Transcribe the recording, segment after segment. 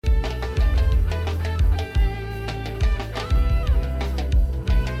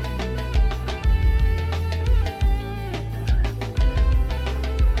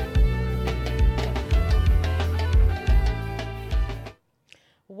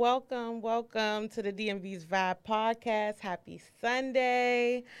welcome to the DMV's Vibe podcast. Happy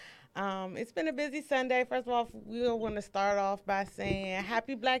Sunday. It's been a busy Sunday. First of all, we want to start off by saying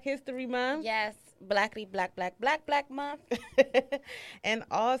Happy Black History Month. Yes, Blackly Black Month. And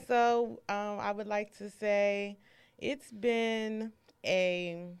also, I would like to say it's been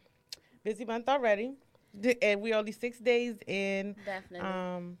a busy month already. And we're only 6 days in.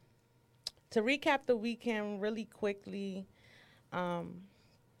 Definitely. To recap the weekend really quickly, um,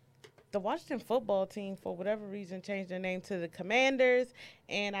 the Washington football team, for whatever reason, changed their name to the Commanders.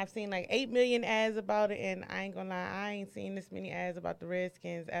 And I've seen like 8 million ads about it. And I ain't gonna lie, I ain't seen this many ads about the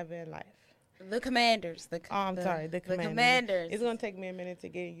Redskins ever in life. The Commanders. The Commanders. The Commanders. It's gonna take me a minute to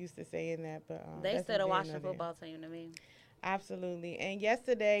get used to saying that, but they that's still the neither here Washington nor there. football team to me. Absolutely. And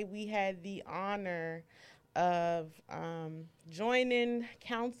yesterday we had the honor of joining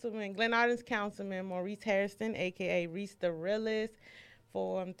Glen Ardens Councilman Maurice Harrison, a.k.a. Reese the Realist,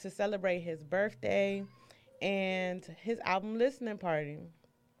 for to celebrate his birthday and his album listening party.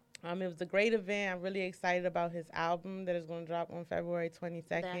 It was a great event. I'm really excited about his album that is going to drop on February 22nd.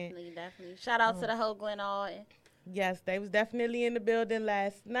 Definitely. Shout out to the whole Glen Ardens. Yes, they was definitely in the building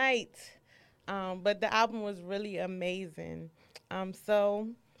last night. But the album was really amazing. So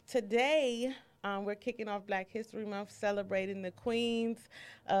today we're kicking off Black History Month, celebrating the queens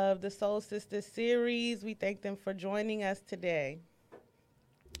of the Soul Sisters series. We thank them for joining us today.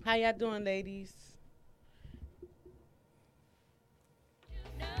 How y'all doing, ladies?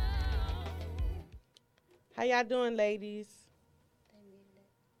 How y'all doing, ladies? I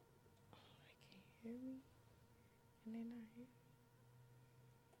can't hear me. Can they not hear?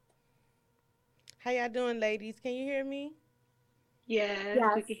 How y'all doing, ladies? Can you hear me? Yes,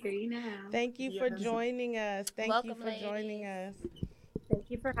 we can hear you now. Thank you for joining us. Welcome, joining us.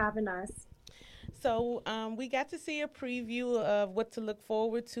 Thank you for having us. So we got to see a preview of what to look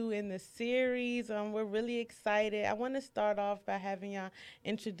forward to in the series. We're really excited. I want to start off by having y'all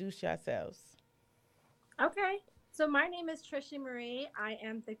introduce yourselves. Okay. So my name is Trisha Marie. I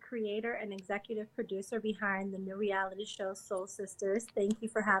am the creator and executive producer behind the new reality show Soul Sisters. Thank you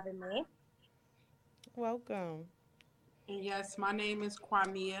for having me. Welcome. And yes, my name is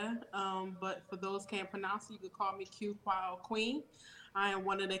Kwamia, but for those can't pronounce it, you could call me Q Kwao Queen. I am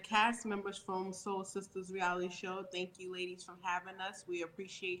one of the cast members from Soul Sisters reality show. Thank you, ladies, for having us. We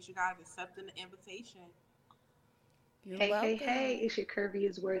appreciate you guys accepting the invitation. Hey, it's your Curvy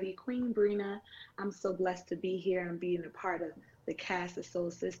is Worthy Queen, Brina. I'm so blessed to be here and being a part of the cast of Soul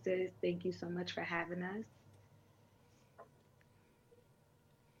Sisters. Thank you so much for having us.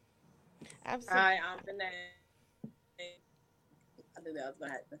 Absolutely. Hi, I'm Vinay. I knew that was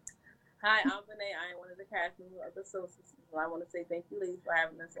going to happen. Hi, I'm Vinay. I am one of the cast members of the Soul Sisters. I want to say thank you, ladies, for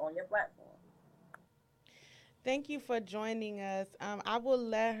having us on your platform. Thank you for joining us. I will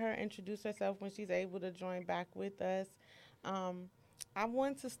let her introduce herself when she's able to join back with us. I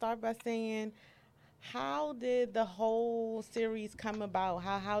want to start by saying, how did the whole series come about?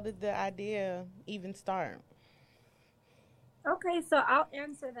 How did the idea even start? Okay, so I'll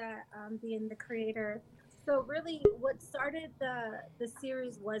answer that being the creator. So really what started the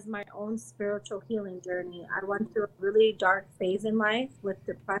series was my own spiritual healing journey. I went through a really dark phase in life with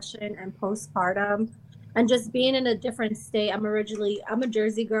depression and postpartum and just being in a different state. I'm a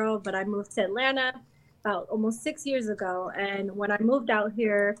Jersey girl, but I moved to Atlanta about almost 6 years ago. And when I moved out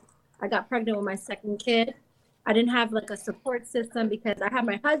here, I got pregnant with my second kid. I didn't have like a support system because I had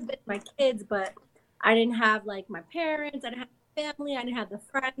my husband, my kids, but I didn't have like my parents, I didn't have family, I didn't have the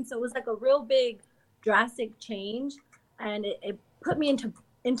friends. So it was like a real big drastic change, and it put me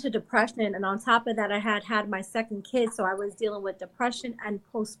into depression. And on top of that, I had my second kid, so I was dealing with depression and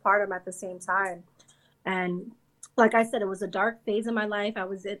postpartum at the same time. And like I said, it was a dark phase in my life. I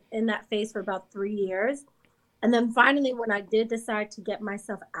was in that phase for about 3 years. And then finally, when I did decide to get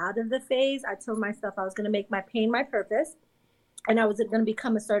myself out of the phase, I told myself I was going to make my pain my purpose, and I was going to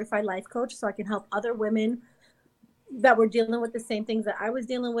become a certified life coach so I can help other women that were dealing with the same things that I was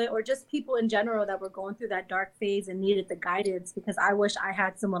dealing with, or just people in general that were going through that dark phase and needed the guidance, because I wish I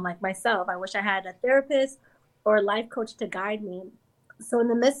had someone like myself. I wish I had a therapist or a life coach to guide me. So in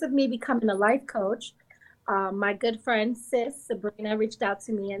the midst of me becoming a life coach, my good friend, sis, Sabrina, reached out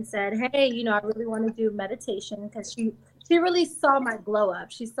to me and said, hey, I really want to do meditation, because she really saw my glow up.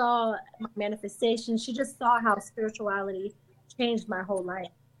 She saw my manifestation. She just saw how spirituality changed my whole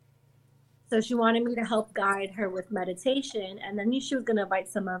life. So she wanted me to help guide her with meditation. And then she was going to invite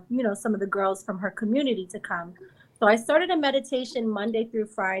some of the girls from her community to come. So I started a meditation Monday through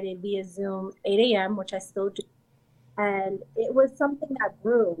Friday via Zoom, 8 a.m., which I still do. And it was something that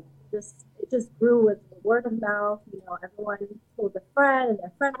grew. It just grew with me. word of mouth. You know, everyone told a friend, and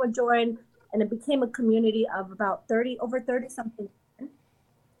their friend would join, and it became a community of about over 30 something.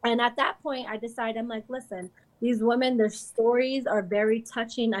 And at that point, I decided, I'm like, listen, these women, their stories are very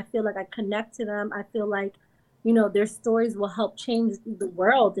touching. I feel like I connect to them. I feel like, you know, their stories will help change the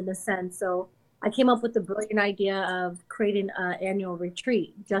world in a sense. So I came up with the brilliant idea of creating an annual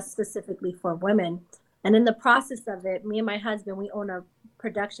retreat just specifically for women. And in the process of it, me and my husband, we own a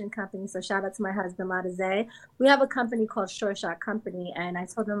production company. So shout out to my husband, Ladaze. We have a company called Short Shot Company. And I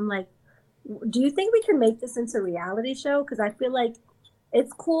told him, I'm like, do you think we can make this into a reality show? Because I feel like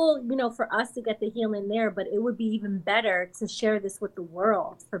it's cool, you know, for us to get the healing there, but it would be even better to share this with the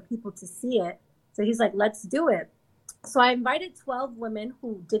world for people to see it. So he's like, let's do it. So I invited 12 women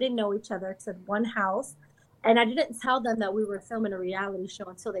who didn't know each other to one house. And I didn't tell them that we were filming a reality show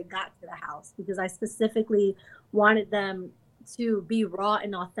until they got to the house, because I specifically wanted them to be raw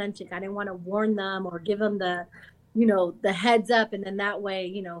and authentic. I didn't want to warn them or give them the, you know, the heads up. And then that way,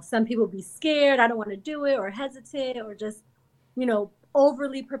 you know, some people be scared. I don't want to do it or hesitate or just, you know,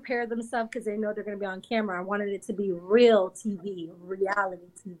 overly prepare themselves because they know they're going to be on camera. I wanted it to be real TV, reality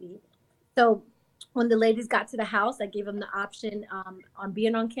TV. So when the ladies got to the house, I gave them the option on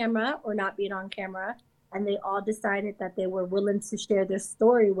being on camera or not being on camera. And they all decided that they were willing to share their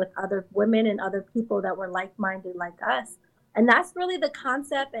story with other women and other people that were like-minded like us. And that's really the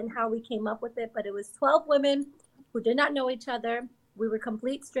concept and how we came up with it. But it was 12 women who did not know each other. We were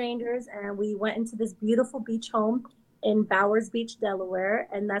complete strangers, and we went into this beautiful beach home in Bowers Beach, Delaware,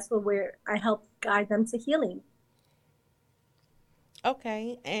 and that's where I helped guide them to healing.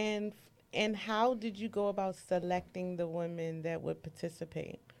 Okay, and how did you go about selecting the women that would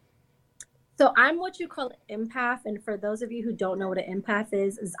participate? So I'm what you call an empath, and for those of you who don't know what an empath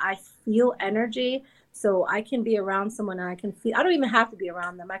is I feel energy. So I can be around someone and I can feel, I don't even have to be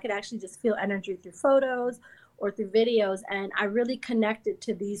around them. I could actually just feel energy through photos or through videos, and I really connected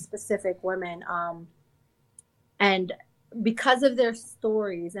to these specific women. And because of their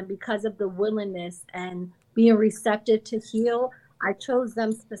stories and because of the willingness and being receptive to heal, I chose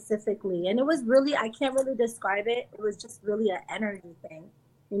them specifically. And it was really, I can't really describe it. It was just really an energy thing.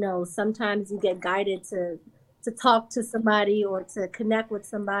 You know, sometimes you get guided to talk to somebody or to connect with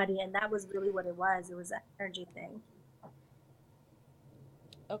somebody. And that was really what it was. It was an energy thing.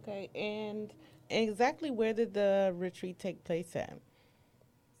 Okay, and exactly where did the retreat take place at?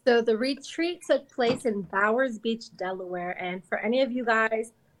 So the retreat took place in Bowers Beach, Delaware. And for any of you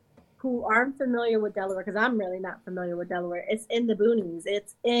guys who aren't familiar with Delaware, because I'm really not familiar with Delaware, it's in the boonies.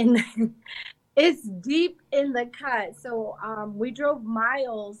 It's in, it's deep in the cut. So we drove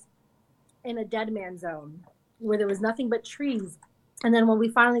miles in a dead man zone where there was nothing but trees. And then when we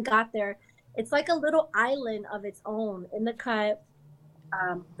finally got there, it's like a little island of its own in the cut,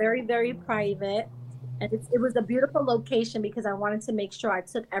 very, very private. And it was a beautiful location because I wanted to make sure I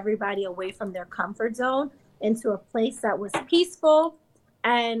took everybody away from their comfort zone into a place that was peaceful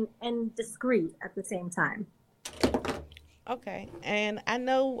and discreet at the same time. Okay, and I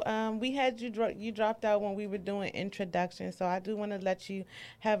know we had you dropped out when we were doing introductions, so I do want to let you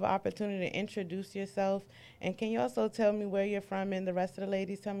have an opportunity to introduce yourself. And can you also tell me where you're from, and the rest of the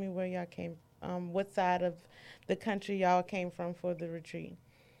ladies tell me where y'all came, what side of the country y'all came from for the retreat?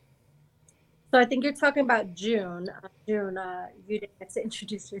 So I think you're talking about June. June, you didn't get to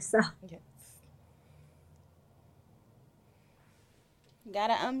introduce yourself. Yes. You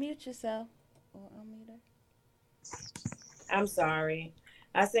gotta unmute yourself or unmute her. I'm sorry.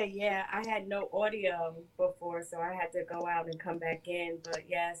 I said, yeah, I had no audio before, so I had to go out and come back in. But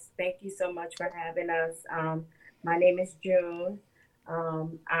yes, thank you so much for having us. My name is June.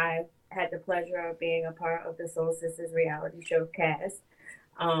 I had the pleasure of being a part of the Soul Sisters reality show cast.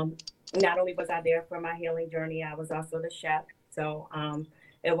 Not only was I there for my healing journey, I was also the chef. So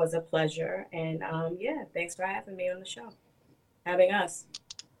it was a pleasure. And yeah, thanks for having me on the show, having us.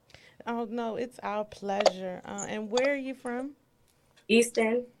 Oh, no, it's our pleasure. And where are you from?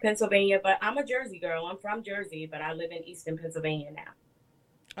 Easton, Pennsylvania, but I'm a Jersey girl. I'm from Jersey, but I live in Easton, Pennsylvania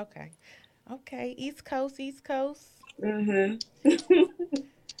now. Okay. Okay, East Coast, East Coast. Mm-hmm.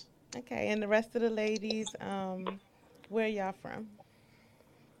 Okay, and the rest of the ladies, where y'all from?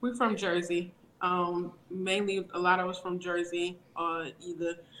 We're from Jersey. Mainly, a lot of us from Jersey,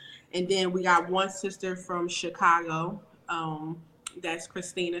 either. And then we got one sister from Chicago. That's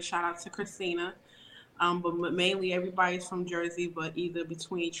Christina. Shout out to Christina. But mainly everybody's from Jersey, but either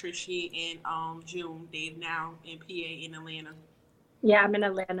between Trishy and June, they're now in PA in Atlanta. Yeah, I'm in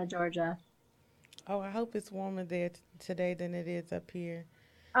Atlanta, Georgia. Oh, I hope it's warmer there today than it is up here.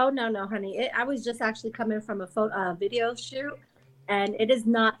 Oh, no, honey. I was just actually coming from a video shoot, and it is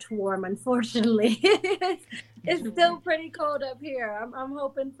not warm, unfortunately. It's still pretty cold up here. I'm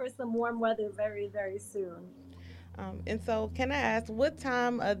hoping for some warm weather very, very soon. And so, can I ask, what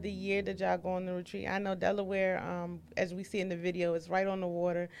time of the year did y'all go on the retreat? I know Delaware, as we see in the video, is right on the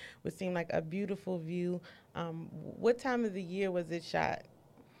water, which seemed like a beautiful view. What time of the year was it shot?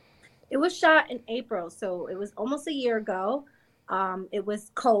 It was shot in April, so it was almost a year ago. It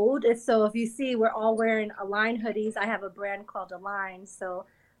was cold, and so if you see, we're all wearing Align hoodies. I have a brand called Align, so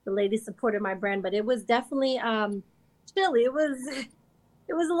the ladies supported my brand, but it was definitely chilly.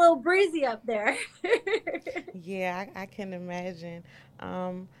 It was a little breezy up there. Yeah, I can imagine.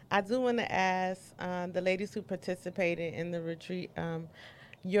 I do want to ask the ladies who participated in the retreat,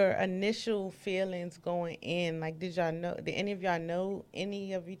 your initial feelings going in. Like, did any of y'all know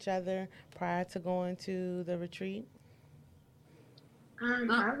any of each other prior to going to the retreat?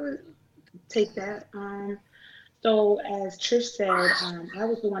 I would take that. So as Trish said, I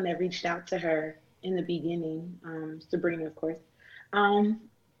was the one that reached out to her in the beginning, Sabrina, of course. And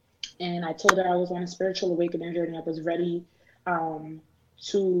I told her I was on a spiritual awakening journey. I was ready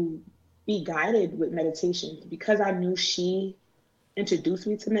to be guided with meditation. Because I knew she introduced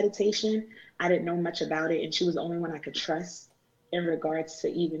me to meditation, I didn't know much about it. And she was the only one I could trust in regards to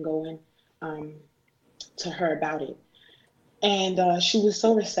even going to her about it. And she was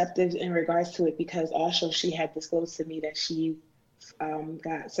so receptive in regards to it because also she had disclosed to me that she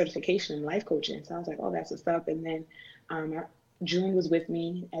got certification in life coaching. So I was like, oh, that's what's up. And then June was with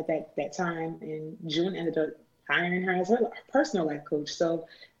me at that time, and June ended up hiring her as her personal life coach. So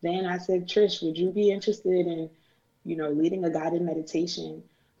then I said, Trish, would you be interested in, leading a guided meditation?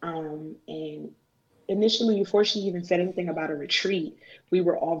 And initially, before she even said anything about a retreat, we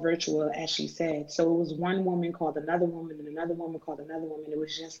were all virtual, as she said. So it was one woman called another woman, and another woman called another woman. It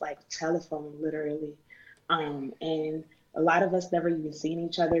was just like telephone, literally. And a lot of us never even seen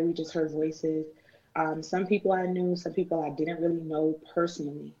each other. We just heard voices. Some people I knew, some people I didn't really know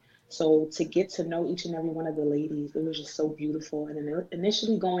personally. So to get to know each and every one of the ladies, it was just so beautiful. And then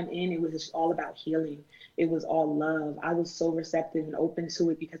initially going in, it was just all about healing. It was all love. I was so receptive and open to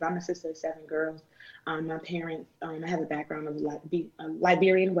it because I'm a sister of 7 girls. My parents, I have a background of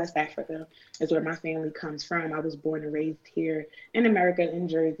Liberian, West Africa is where my family comes from. I was born and raised here in America, in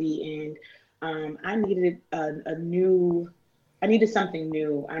Jersey, and I needed I needed something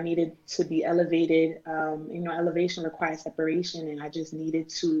new. I needed to be elevated. Elevation requires separation, and I just needed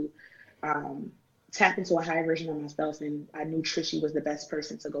to tap into a higher version of myself. And I knew Trishy was the best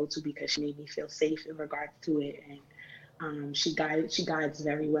person to go to because she made me feel safe in regards to it. And she guides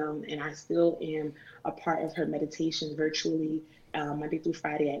very well. And I still am a part of her meditation virtually Monday through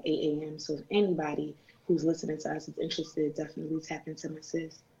Friday at 8 a.m. So if anybody who's listening to us is interested, definitely tap into my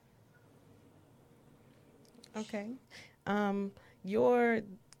sis. Okay. Can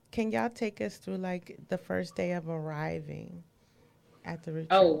y'all take us through like the first day of arriving at the retreat?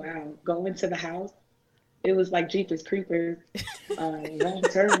 Oh wow, going to the house, it was like Jeepers Creepers, wrong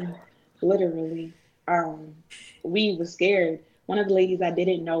turn, literally. We were scared. One of the ladies I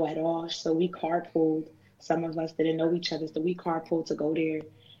didn't know at all, so we carpooled. Some of us didn't know each other, so we carpooled to go there.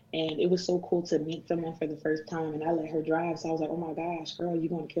 And it was so cool to meet someone for the first time. And I let her drive, so I was like, oh my gosh, girl, you're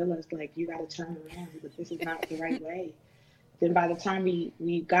gonna kill us. Like, you gotta turn around, but this is not the right way. Then by the time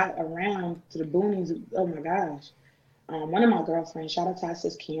we got around to the boonies, oh my gosh. One of my girlfriends, shout out to our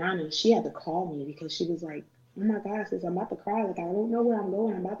sis Kiana, she had to call me because she was like, oh my gosh, sis, I'm about to cry. Like, I don't know where I'm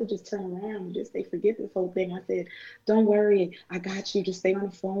going. I'm about to just turn around and just forget this whole thing. I said, don't worry, I got you. Just stay on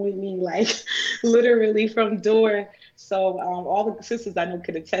the phone with me, like literally from door. So all the sisters I know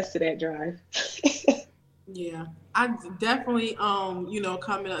could attest to that drive. Yeah, I definitely,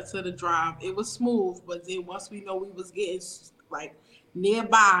 coming up to the drive, it was smooth, but then once we know we was getting like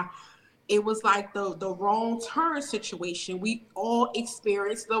nearby, it was like the wrong turn situation. We all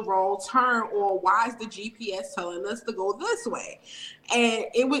experienced the wrong turn, or why is the GPS telling us to go this way? And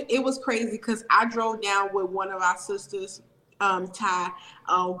it was crazy because I drove down with one of our sisters, Ty.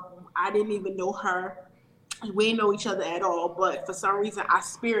 I didn't even know her. We didn't know each other at all, but for some reason our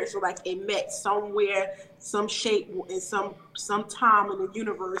spirits were like it met somewhere, some shape in some time in the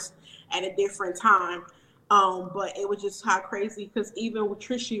universe at a different time. But it was just how crazy, because even with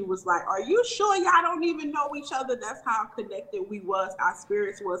Trishy was like, are you sure y'all don't even know each other? That's how connected we was, our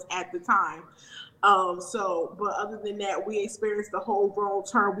spirits was at the time. But other than that, we experienced the whole wrong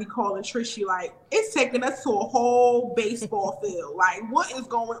turn. We calling Trishy like, it's taking us to a whole baseball field. Like, what is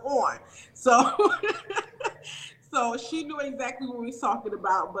going on? So so she knew exactly what we was talking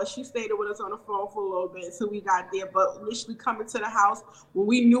about, but she stayed with us on the phone for a little bit until we got there. But initially coming to the house, when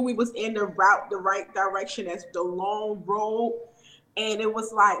we knew we was in the right direction, as the long road, And it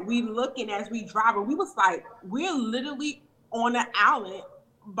was like, we looking as we driving, we was like, we're literally on an island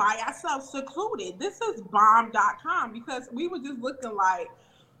by ourselves, secluded. This is bomb.com, because we were just looking like,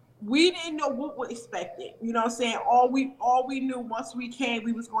 we didn't know what was expected. You know what I'm saying? All we knew, once we came,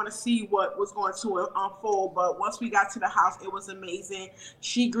 we was going to see what was going to unfold. But once we got to the house, it was amazing.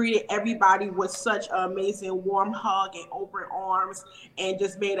 She greeted everybody with such an amazing warm hug and open arms, and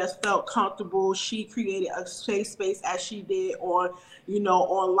just made us feel comfortable. She created a safe space, as she did on,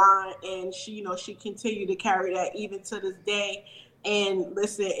 online, and she continued to carry that even to this day. And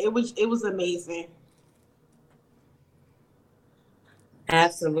listen, it was amazing.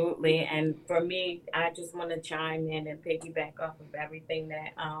 Absolutely. And for me, I just want to chime in and piggyback off of everything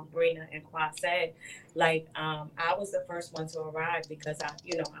that Brina and Qua said. Like, I was the first one to arrive because I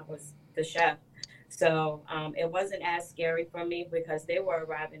was the chef. So it wasn't as scary for me because they were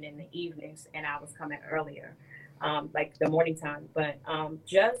arriving in the evenings and I was coming earlier, like the morning time. But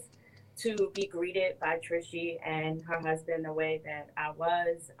just to be greeted by Trishy and her husband the way that I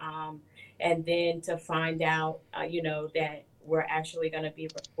was, and then to find out, that we're actually going to be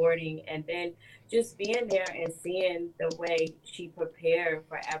recording, and then just being there and seeing the way she prepared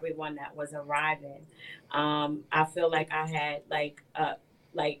for everyone that was arriving. I feel like I had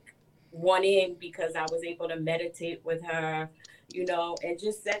like one in because I was able to meditate with her, and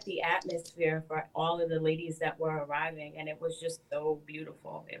just set the atmosphere for all of the ladies that were arriving. And it was just so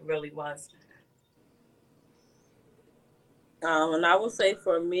beautiful. It really was. And I will say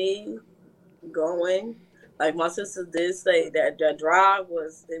for me, going, like my sister did say, that the drive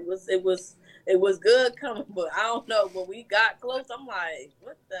was good coming, but I don't know, when we got close, I'm like,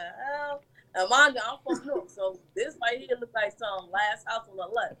 what the hell? And mind you, I'm from Newark, so this right here looks like some Last House on the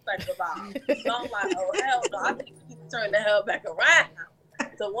Left type of vibe. So I'm like, oh hell no, I think we need to turn the hell back around.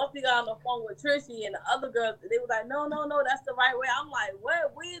 So once we got on the phone with Trishy and the other girls, they was like, no, that's the right way. I'm like, where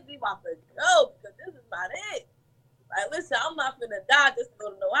is we about to go? Because this is not it. Like, listen, I'm not finna die just to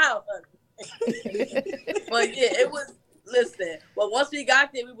go to no house, honey. But yeah, it was, listen, but once we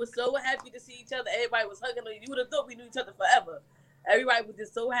got there, we were so happy to see each other. Everybody was hugging on you. You would have thought we knew each other forever. Everybody was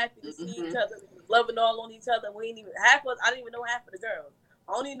just so happy to see each other. We was loving all on each other. We ain't even, I didn't even know half of the girls.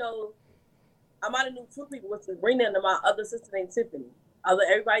 I might have knew two people, was Sabrina and my other sister named Tiffany.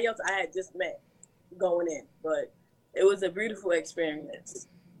 Everybody else I had just met going in. But it was a beautiful experience.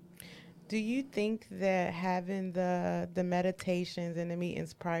 Do you think that having the meditations and the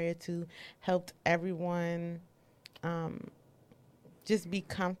meetings prior to helped everyone just be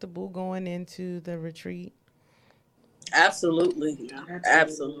comfortable going into the retreat? Absolutely. Yeah.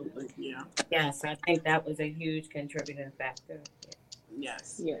 Absolutely. Yeah. Yes, I think that was a huge contributing factor.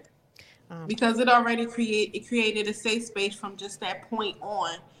 Yes. Yeah. Because it already created a safe space from just that point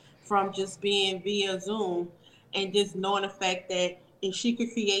on, from just being via Zoom, and just knowing the fact that if she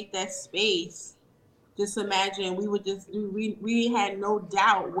could create that space, just imagine we had no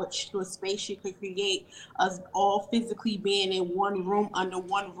doubt what space she could create, us all physically being in one room under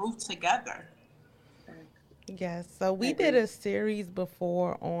one roof together. Yes, so we did a series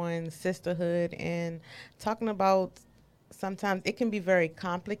before on sisterhood and talking about sometimes it can be very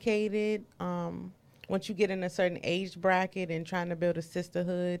complicated once you get in a certain age bracket and trying to build a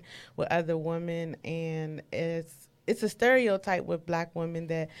sisterhood with other women, and it's a stereotype with Black women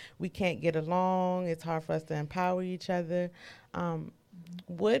that we can't get along. It's hard for us to empower each other.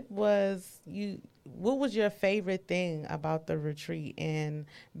 What was your favorite thing about the retreat and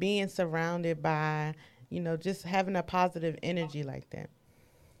being surrounded by, just having a positive energy like that?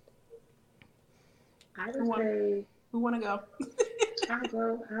 I would say, who want to go? I'll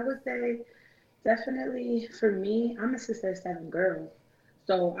go. I would say definitely for me, I'm a sister of 7 girls.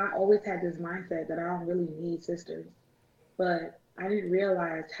 So I always had this mindset that I don't really need sisters. But I didn't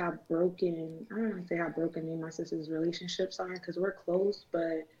realize how broken, I don't want to say how broken me and my sister's relationships are, because we're close,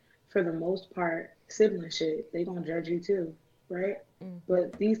 but for the most part, sibling shit, they gonna judge you too, right?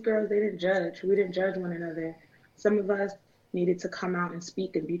 But these girls, they didn't judge. We didn't judge one another. Some of us needed to come out and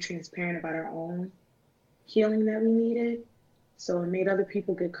speak and be transparent about our own healing that we needed. So it made other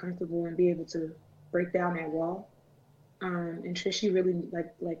people get comfortable and be able to break down that wall. And Trishy really,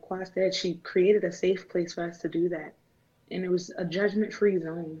 like Qua said, she created a safe place for us to do that. And it was a judgment-free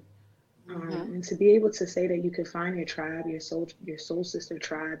zone. And to be able to say that you could find your tribe, your soul sister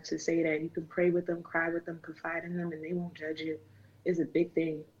tribe, to say that you can pray with them, cry with them, confide in them, and they won't judge you, is a big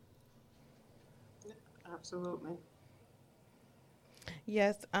thing. Absolutely.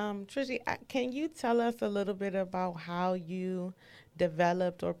 Yes, Trishy, can you tell us a little bit about how you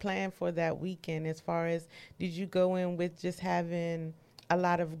developed or planned for that weekend? As far as, did you go in with just having a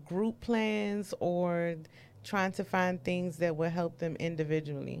lot of group plans, or trying to find things that will help them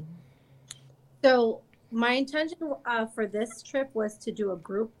individually? So my intention for this trip was to do a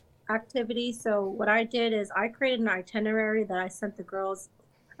group activity. So what I did is I created an itinerary that I sent the girls.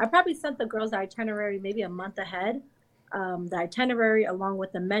 I probably sent the girls the itinerary maybe a month ahead. The itinerary along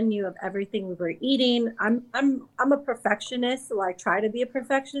with the menu of everything we were eating. I'm a perfectionist, so I try to be a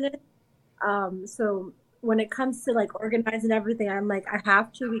perfectionist. So when it comes to like organizing everything, I'm like I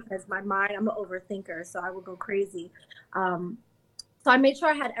have to because my mind, I'm an overthinker, so I will go crazy. Um, so I made sure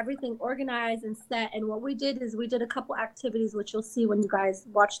I had everything organized and set. And what we did is we did a couple activities, which you'll see when you guys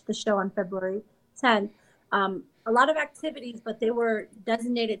watch the show on February 10th. A lot of activities, but they were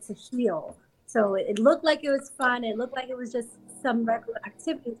designated to heal. So it looked like it was fun. It looked like it was just some regular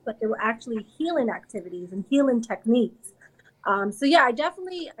activities, but they were actually healing activities and healing techniques. So yeah, I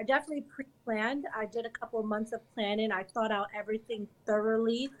definitely pre-planned. I did a couple of months of planning. I thought out everything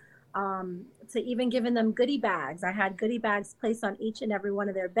thoroughly. To even giving them goodie bags. I had goodie bags placed on each and every one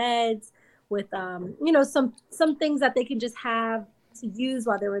of their beds with, some things that they can just have to use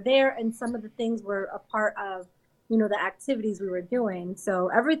while they were there, and some of the things were a part of, the activities we were doing. So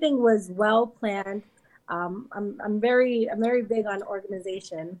everything was well planned. I'm very big on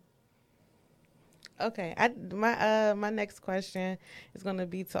organization. Okay, my next question is gonna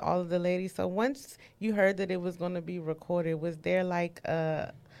be to all of the ladies. So once you heard that it was gonna be recorded, was there like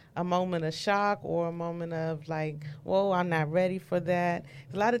a moment of shock or a moment of like, whoa, I'm not ready for that?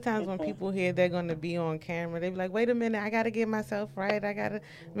 A lot of times when people hear they're gonna be on camera, they be like, wait a minute, I gotta get myself right. I gotta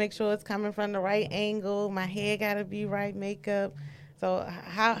make sure it's coming from the right angle. My hair gotta be right, makeup. So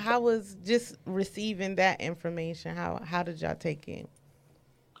how was just receiving that information? How did y'all take it?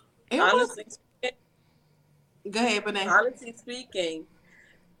 It was. Honestly, Go ahead, Benay. honestly speaking,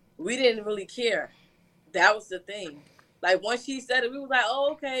 we didn't really care. That was the thing. Like once she said it, we was like,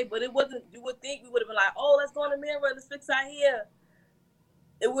 oh, okay. But it wasn't, you would think we would have been like, oh, let's go in the mirror, let's fix our hair.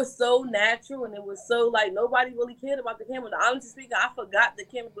 It was so natural and it was so like nobody really cared about the camera. Honestly speaking, I forgot the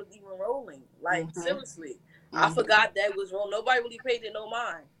camera was even rolling. Like seriously. I forgot that was rolling. Nobody really paid it no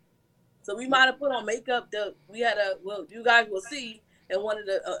mind. So we might have put on makeup that we had you guys will see in one of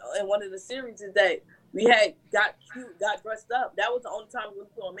the series is that we had got cute, got dressed up. That was the only time we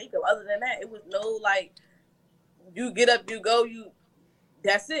put on makeup. Other than that, it was no like you get up, you go, you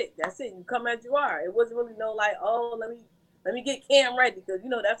that's it. That's it. You come as you are. It wasn't really no like, oh, let me get Cam ready because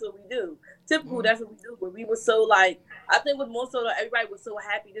that's what we do. Typical, that's what we do. But we were so like, I think with more so that everybody was so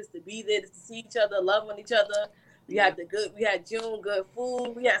happy just to be there, just to see each other, loving each other. We had June, good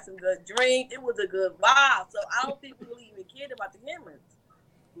food. We had some good drink. It was a good vibe. So I don't think we really even cared about the cameras.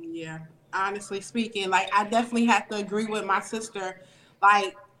 Yeah, honestly speaking, like I definitely have to agree with my sister.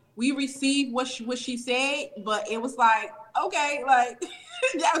 Like we received what she said, but it was like okay, like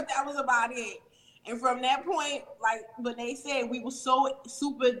that was about it. And from that point, like when they said, we were so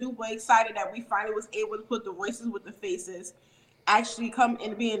super duper excited that we finally was able to put the voices with the faces, actually come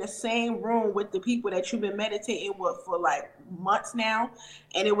and be in the same room with the people that you've been meditating with for like months now.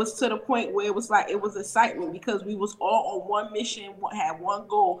 And it was to the point where it was like it was excitement because we was all on one mission, had one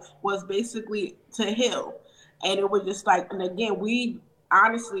goal, was basically to heal. And it was just like, and again, we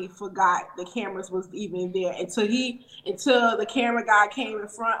honestly forgot the cameras was even there until the camera guy came in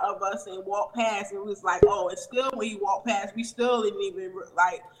front of us and walked past. It was like, oh, and still when he walked past, we still didn't even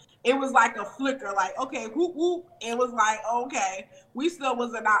like. It was like a flicker, like, okay, whoop, whoop. It was like, okay, we still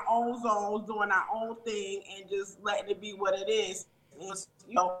was in our own zones, doing our own thing, and just letting it be what it is.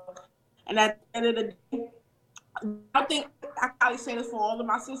 And at the end of the day, I think I probably say this for all of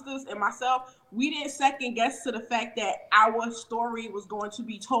my sisters and myself. We didn't second guess to the fact that our story was going to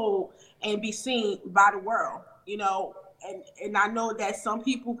be told and be seen by the world, and I know that some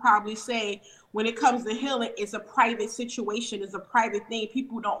people probably say when it comes to healing, it's a private situation, it's a private thing.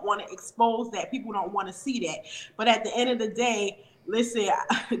 People don't want to expose that. People don't want to see that. But at the end of the day, listen,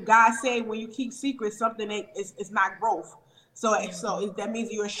 God said when you keep secrets, something it's not growth. So that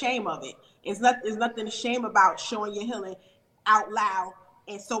means you're ashamed of it. There's nothing to shame about showing your healing out loud,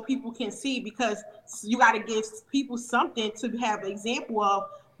 and so people can see, because you got to give people something to have an example of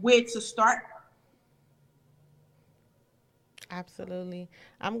where to start. Absolutely.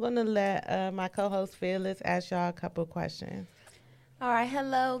 I'm going to let my co-host Fearless ask y'all a couple questions. All right,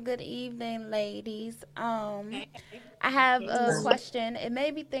 hello, good evening, ladies. I have a question. It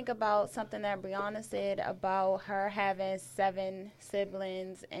made me think about something that Brianna said about her having 7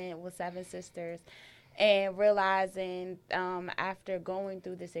 siblings and with 7 sisters, and realizing after going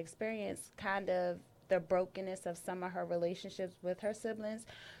through this experience, kind of the brokenness of some of her relationships with her siblings.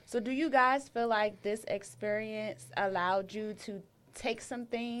 So, do you guys feel like this experience allowed you to take some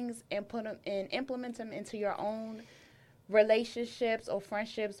things and put them and implement them into your own relationships or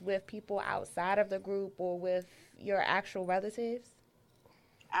friendships with people outside of the group or with your actual relatives?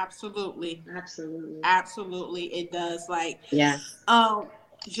 Absolutely. Absolutely. Absolutely, it does. Like, Yes.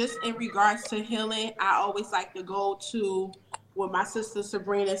 just in regards to healing, I always like to go to what my sister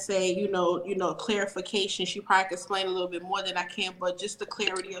Sabrina say. Clarification. She probably can explain a little bit more than I can, but just the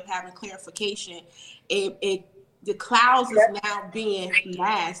clarity of having clarification. It the clouds is now being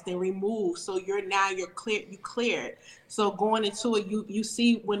masked and removed, so you're clear. You cleared. So going into it, you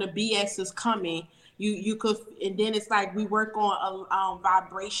see when the BS is coming. You could, and then it's like we work on a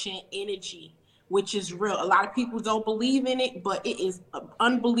vibration energy, which is real. A lot of people don't believe in it, but it is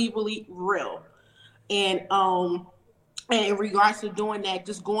unbelievably real. And in regards to doing that,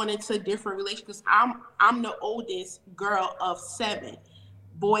 just going into different relationships, I'm the oldest girl of 7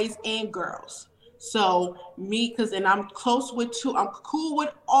 boys and girls. So me, and I'm close with 2. I'm cool with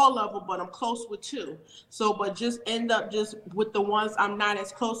all of them, but I'm close with 2. So, but just end up just with the ones I'm not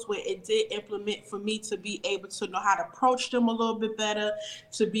as close with. It did implement for me to be able to know how to approach them a little bit better,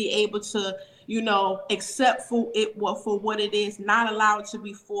 to be able to, accept for what it is, not allow it to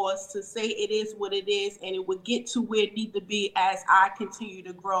be forced, to say it is what it is, and it would get to where it need to be as I continue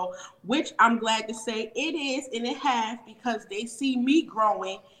to grow, which I'm glad to say it is, and it has, because they see me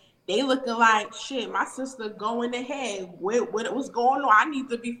growing. They looking like, shit, my sister going ahead. What's going on? I need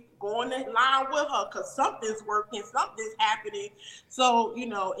to be going in line with her because something's working, something's happening. So,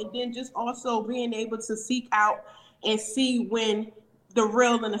 and then just also being able to seek out and see when the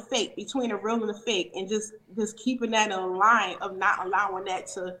real and the fake, between the real and the fake, and just keeping that in line of not allowing that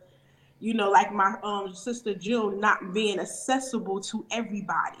to, like my sister June, not being accessible to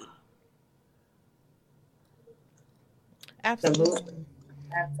everybody. Absolutely.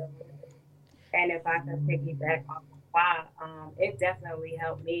 Absolutely. And if I can piggyback off of why, it definitely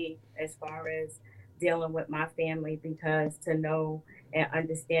helped me as far as dealing with my family, because to know and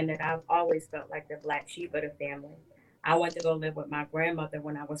understand that I've always felt like the black sheep of the family. I went to go live with my grandmother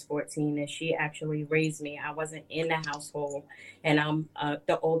when I was 14, and she actually raised me. I wasn't in the household, and I'm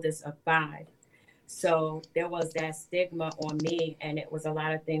the oldest of 5. So there was that stigma on me, and it was a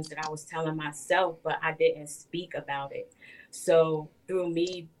lot of things that I was telling myself, but I didn't speak about it. So through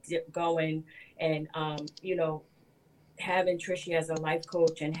me going and, having Trishy as a life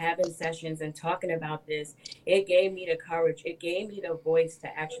coach and having sessions and talking about this, it gave me the courage. It gave me the voice to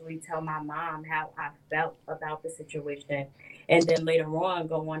actually tell my mom how I felt about the situation. And then later on,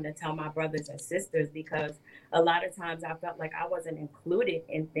 go on to tell my brothers and sisters, because a lot of times I felt like I wasn't included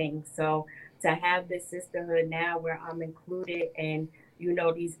in things. So to have this sisterhood now where I'm included, and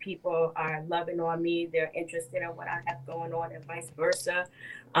these people are loving on me, they're interested in what I have going on, and vice versa.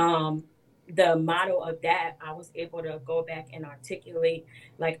 The model of that, I was able to go back and articulate,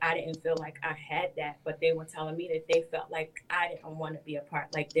 like I didn't feel like I had that, but they were telling me that they felt like I didn't want to be a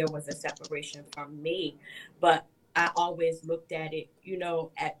part, like there was a separation from me. But I always looked at it,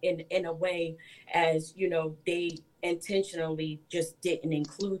 in a way as, they intentionally just didn't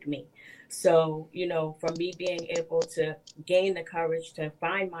include me. So, for me being able to gain the courage to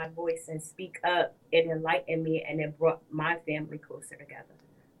find my voice and speak up, it enlightened me, and it brought my family closer together.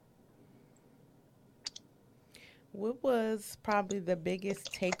 What was probably the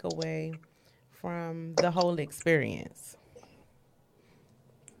biggest takeaway from the whole experience?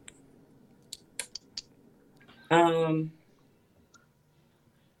 For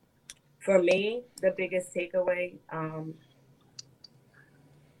me, the biggest takeaway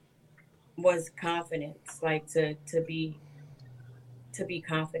was confidence, like to be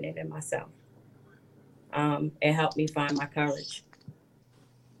confident in myself. It helped me find my courage.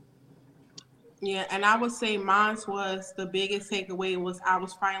 Yeah, and I would say mine was the biggest takeaway was I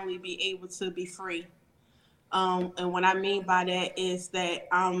was finally be able to be free. And what I mean by that is that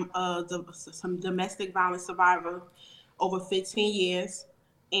I'm some domestic violence survivor over 15 years.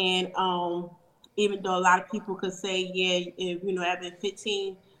 And even though a lot of people could say, yeah, if, I've been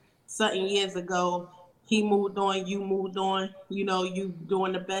 15 something years ago, he moved on, you moved on, you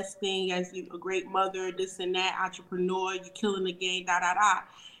doing the best thing as a great mother, this and that, entrepreneur, you killing the game, da, da, da.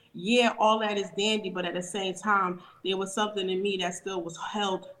 Yeah, all that is dandy, but at the same time, there was something in me that still was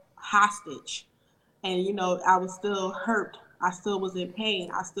held hostage. And, I was still hurt. I still was in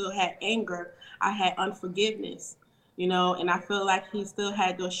pain. I still had anger. I had unforgiveness, and I feel like he still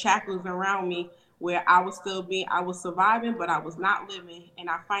had those shackles around me where I was surviving, but I was not living. And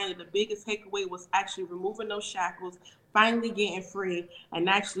I finally, the biggest takeaway was actually removing those shackles, finally getting free, and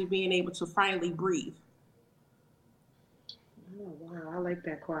actually being able to finally breathe. Oh, wow. I like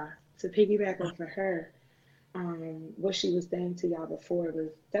that, Kwa. To piggyback off of her, what she was saying to y'all before was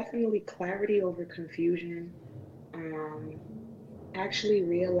definitely clarity over confusion. Um, Actually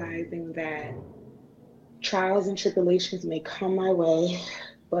realizing that trials and tribulations may come my way,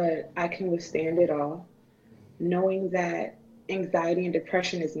 but I can withstand it all. Knowing that anxiety and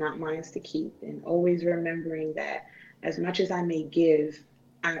depression is not mine to keep, and always remembering that as much as I may give,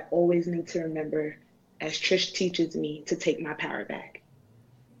 I always need to remember, as Trish teaches me, to take my power back.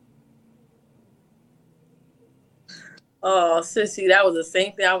 Oh, sissy, that was the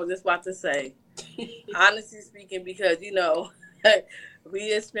same thing I was just about to say. Honestly speaking, because,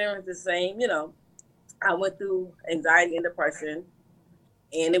 we experienced the same, I went through anxiety and depression,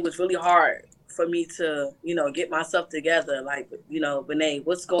 and it was really hard for me to, get myself together. Like, Bené,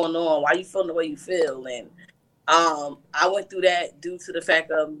 what's going on? Why you feeling the way you feel? And I went through that due to the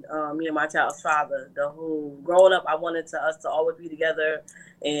fact of me and my child's father. The whole growing up, I wanted us to always be together,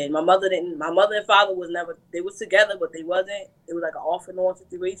 and my mother didn't. My mother and father was never. They was together, but they wasn't. It was like an off and on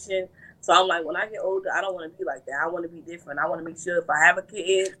situation. So I'm like, when I get older, I don't want to be like that. I want to be different. I want to make sure if I have a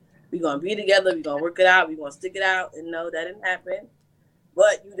kid, we're gonna be together. We're gonna work it out. We're gonna stick it out. And no, that didn't happen.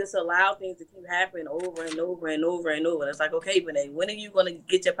 But you just allow things to keep happening over and over and over and over. It's like, okay, Bené, when are you gonna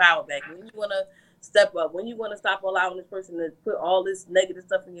get your power back? When you gonna step up? When you want to stop allowing this person to put all this negative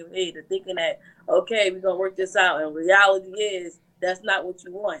stuff in your head and thinking that, okay, we're going to work this out. And reality is that's not what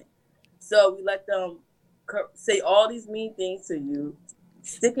you want. So we let them say all these mean things to you,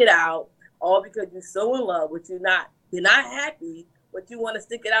 stick it out, all because you're so in love, but you're not happy, but you want to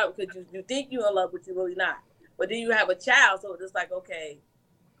stick it out because you think you're in love, but you're really not. But then you have a child, so it's like, okay,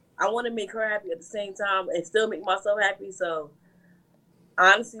 I want to make her happy at the same time and still make myself happy. So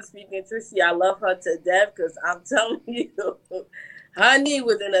honestly speaking, Trissy, I love her to death because I'm telling you, honey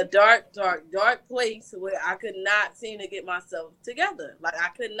was in a dark, dark, dark place where I could not seem to get myself together. Like, I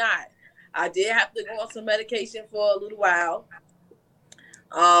could not. I did have to go on some medication for a little while.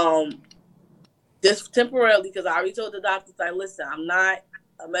 Just temporarily, because I already told the doctors, like, listen, I'm not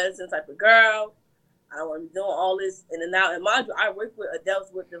a medicine type of girl. I don't want to be doing all this in and out. And mind you, I work with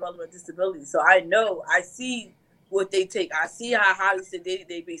adults with developmental disabilities. So I know, I see what they take. I see how highly sedated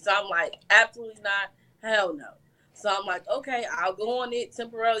they be. So I'm like, absolutely not. Hell no. So I'm like, okay, I'll go on it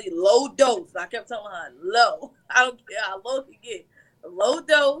temporarily, low dose. And I kept telling her, low. I don't care how low you get. A low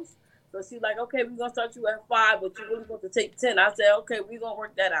dose. So she's like, okay, we're going to start you at 5, but you're really going to take 10. I said, okay, we're going to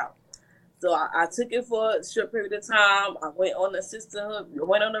work that out. So I took it for a short period of time. I went on the sisterhood,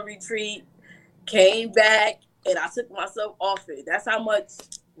 went on a retreat, came back, and I took myself off it. That's how much,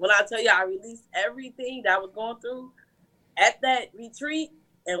 when I tell you I released everything that I was going through at that retreat,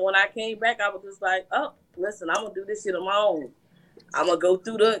 and when I came back, I was just like, oh, listen, I'm going to do this shit on my own. I'm going to go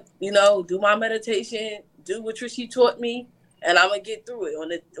through do my meditation, do what Trissy taught me, and I'm going to get through it.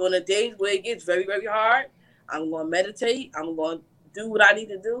 On the days where it gets very, very hard, I'm going to meditate. I'm going to do what I need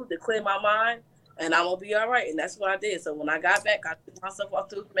to do to clear my mind, and I'm going to be all right. And that's what I did. So when I got back, I took myself off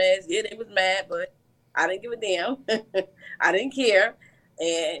those meds. Yeah, they was mad, but I didn't give a damn. I didn't care.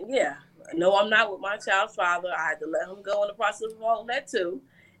 And yeah, no, I'm not with my child's father. I had to let him go in the process of all that too.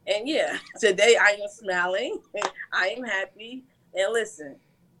 And yeah, today I am smiling. I am happy. And listen,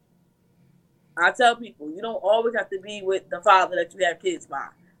 I tell people, you don't always have to be with the father that you have kids by.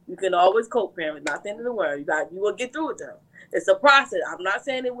 You can always co-parent. Not the end of the world. You will get through it though. It's a process. I'm not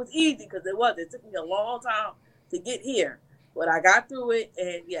saying it was easy because it wasn't. It took me a long time to get here, but I got through it.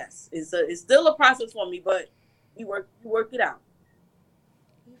 And yes, it's still a process for me, but you work it out.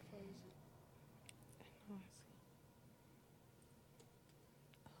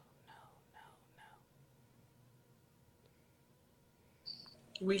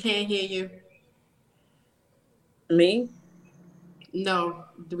 We can't hear you. Me? No,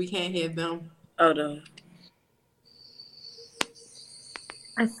 we can't hear them. Oh, no.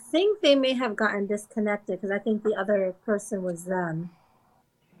 I think they may have gotten disconnected because I think the other person was them.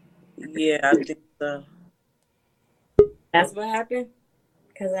 Yeah, I think so. That's what happened?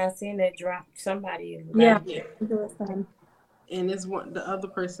 Because I seen it drop somebody. Yeah. And it's the other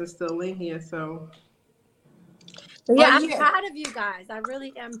person's still in here, so. But yeah, I'm proud of you guys. I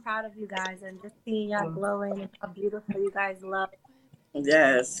really am proud of you guys, and just seeing y'all glowing and how beautiful you guys look.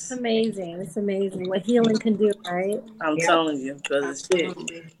 Yes. It's amazing. It's amazing what healing can do, right? I'm telling you, because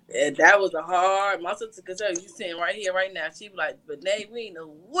it's that was a hard. My sister could tell you sitting right here, right now. She was like, but they ain't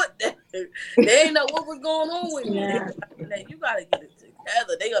know what that. They ain't know what was going on with me. Yeah. You gotta get it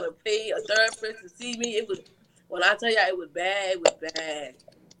together. They gonna pay a therapist to see me. It was when I tell you it was bad. It was bad.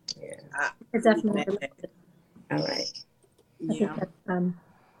 Yeah, it's definitely bad. All right. Yeah.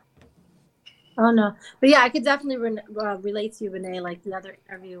 Oh no, but yeah, I could definitely relate to you, Renee. Like the other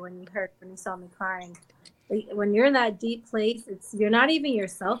interview when you saw me crying. Like, when you're in that deep place, you're not even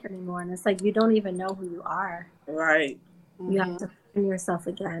yourself anymore, and it's like you don't even know who you are. Right. You have to find yourself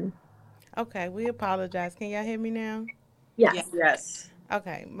again. Okay, we apologize. Can y'all hear me now? Yes. Yes.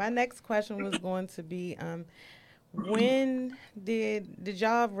 Okay, my next question was going to be, when did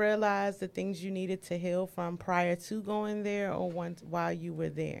y'all realize the things you needed to heal from prior to going there, or while you were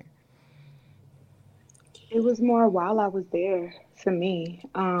there? It was more while I was there for me.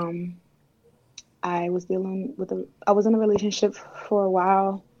 I was I was in a relationship for a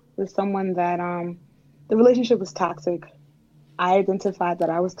while with someone that the relationship was toxic. I identified that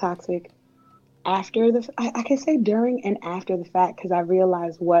I was toxic after I can say during and after the fact, because I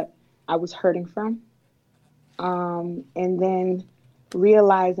realized what I was hurting from. And then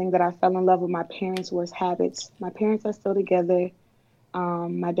realizing that I fell in love with my parents' worst habits. My parents are still together.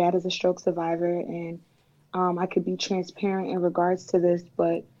 My dad is a stroke survivor, and I could be transparent in regards to this,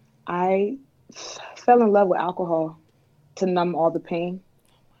 but I fell in love with alcohol to numb all the pain.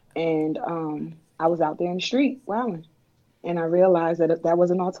 And I was out there in the street wilding. And I realized that that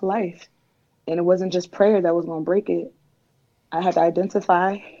wasn't all to life. And it wasn't just prayer that was going to break it. I had to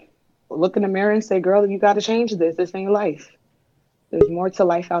identify, look in the mirror and say, girl, you got to change this. This ain't life. There's more to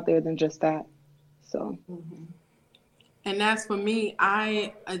life out there than just that. So. And that's for me,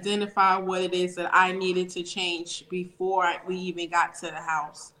 I identified what it is that I needed to change before we even got to the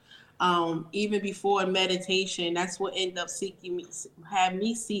house. Even before meditation, that's what ended up had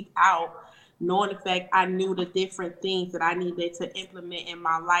me seek out, knowing the fact I knew the different things that I needed to implement in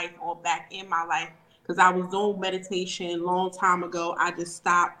my life or back in my life. Because I was doing meditation a long time ago. I just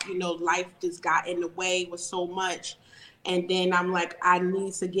stopped, life just got in the way with so much. And then I'm like, I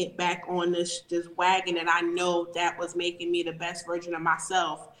need to get back on this wagon that I know that was making me the best version of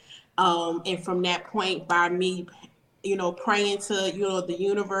myself. And from that point, by me, praying to, the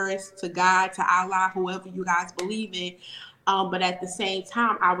universe, to God, to Allah, whoever you guys believe in. But at the same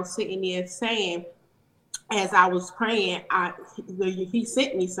time, I was sitting there saying, as I was praying, he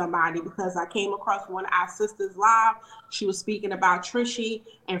sent me somebody, because I came across one of our sisters live. She was speaking about Trishy.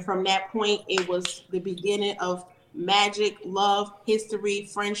 And from that point, it was the beginning of magic, love, history,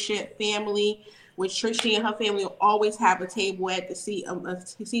 friendship, family. With Trishy and her family will always have a table at the seat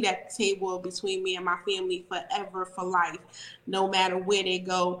that table between me and my family forever, for life, no matter where they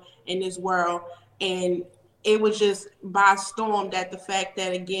go in this world. And it was just by storm that the fact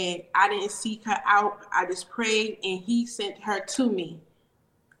that, again, I didn't seek her out. I just prayed and he sent her to me.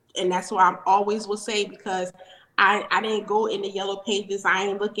 And that's what I always will say, because I didn't go in the yellow pages. I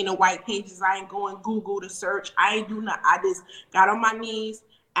ain't looking in the white pages. I ain't going Google to search. I ain't do nothing. I just got on my knees,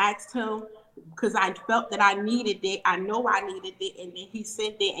 asked him, because I felt that I needed it. I know I needed it. And then he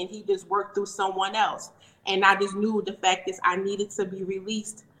sent it, and he just worked through someone else. And I just knew the fact is I needed to be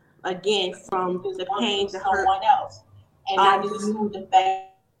released again from the pain, the hurt. And I just knew the fact.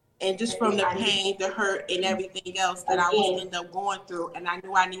 And just from the pain, the hurt, and everything else that I was end up going through, and I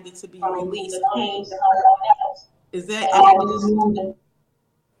knew I needed to be released. Is that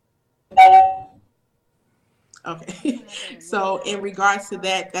okay? So in regards to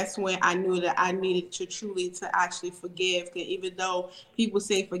that, that's when I knew that I needed to truly to actually forgive. Because even though people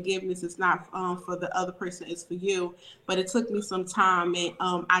say forgiveness is not for the other person, it's for you. But it took me some time, and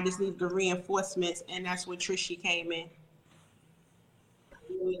I just needed the reinforcements, and that's when Trishy came in.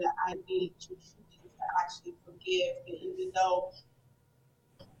 That I needed to actually forgive, and even though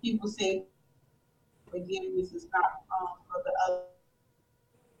people say forgiveness is not for the other.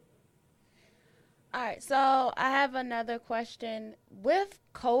 All right, so I have another question. With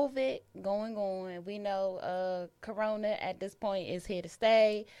COVID going on, we know Corona at this point is here to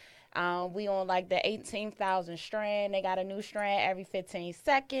stay. We on like the 18,000 strand. They got a new strand every 15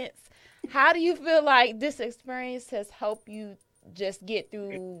 seconds. How do you feel like this experience has helped you just get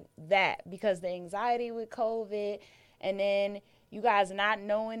through that? Because the anxiety with COVID, and then you guys not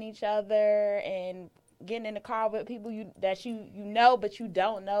knowing each other and getting in the car with people that you know but you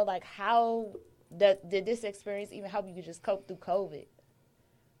don't know, like how did this experience even help you just cope through COVID?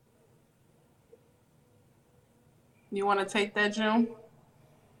 You want to take that, June?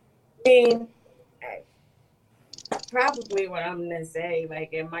 Probably what I'm gonna say, like,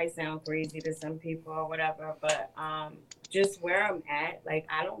 it might sound crazy to some people or whatever, but just where I'm at, like,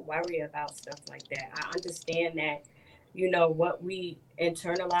 I don't worry about stuff like that. I understand that, what we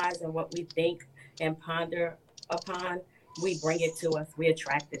internalize and what we think and ponder upon, we bring it to us, we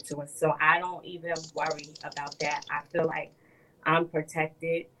attract it to us. So I don't even worry about that. I feel like I'm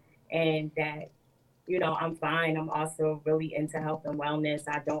protected, and that, I'm fine. I'm also really into health and wellness.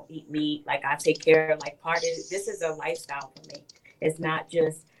 I don't eat meat. Like, I take care of, like, this is a lifestyle for me. It's not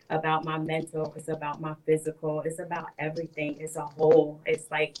just about my mental, it's about my physical, it's about everything. It's a whole. It's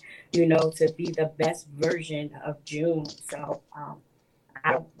like, to be the best version of June. So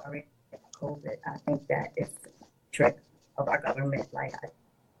I don't worry about COVID. I think that it's a trick of our government. Like,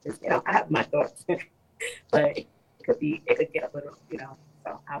 I have my thoughts, but it could get a little,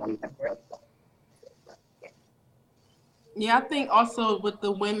 so I don't even really go. Yeah, I think also with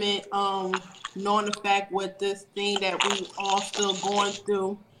the women, knowing the fact with this thing that we all still going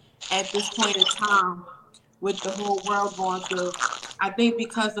through at this point in time, with the whole world going through, I think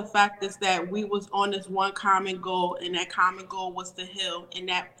because the fact is that we was on this one common goal, and that common goal was to heal, and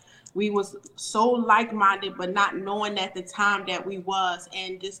that we was so like-minded, but not knowing at the time that we was,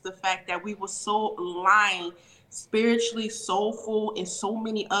 and just the fact that we were so aligned, spiritually, soulful, in so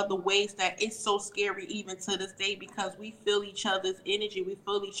many other ways, that it's so scary even to this day, because we feel each other's energy. We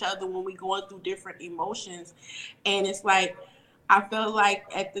feel each other when we going through different emotions. And it's like, I felt like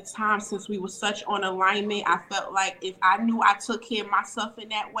at the time, since we were such on alignment, I felt like if I knew I took care of myself in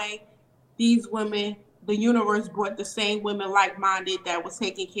that way, these women, the universe brought the same women like-minded that was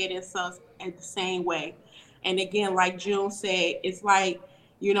taking care of themselves in the same way. And again, like June said, it's like,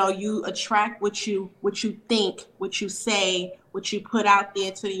 you attract what you think, what you say, what you put out there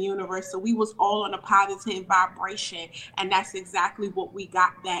to the universe. So we was all on a positive vibration, and that's exactly what we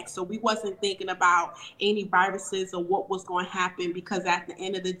got back. So we wasn't thinking about any viruses or what was going to happen, because at the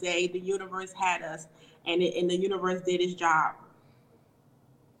end of the day, the universe had us, and the universe did its job.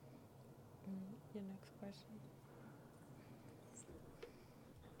 Your next question.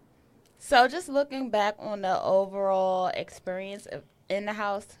 So just looking back on the overall experience in the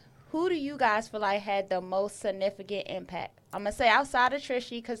house, who do you guys feel like had the most significant impact? I'm going to say outside of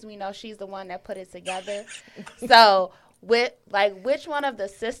Trishy, because we know she's the one that put it together. So which one of the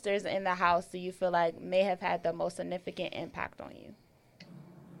sisters in the house do you feel like may have had the most significant impact on you?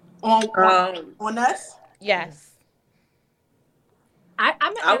 On us? Yes. I'm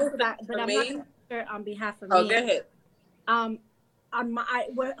going to answer that, but I'm not going to answer on behalf of me. Oh, go ahead.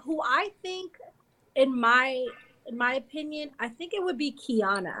 Who I think, in my opinion, I think it would be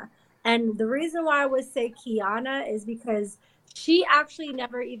Kiana. And the reason why I would say Kiana is because she actually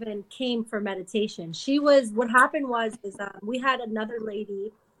never even came for meditation. What happened was we had another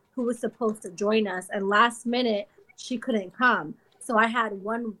lady who was supposed to join us, and last minute she couldn't come. So I had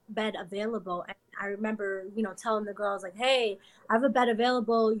one bed available, and I remember, telling the girls, like, hey, I have a bed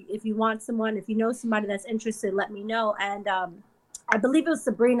available. If you want someone, if you know somebody that's interested, let me know. And I believe it was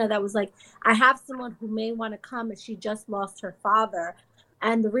Sabrina that was like, I have someone who may want to come, and she just lost her father.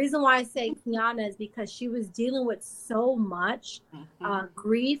 And the reason why I say Kiana is because she was dealing with so much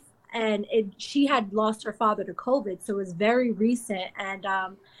grief, and she had lost her father to COVID. So it was very recent. And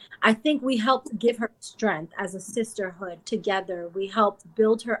I think we helped give her strength as a sisterhood together. We helped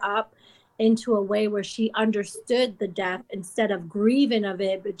build her up into a way where she understood the death instead of grieving of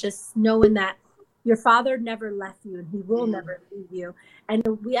it, but just knowing that your father never left you, and he will never leave you. And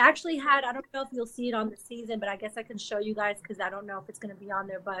we actually had, I don't know if you'll see it on the season, but I guess I can show you guys because I don't know if it's going to be on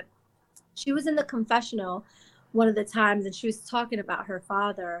there, but she was in the confessional one of the times, and she was talking about her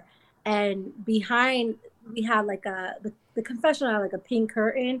father. And behind, we had like the confessional had like a pink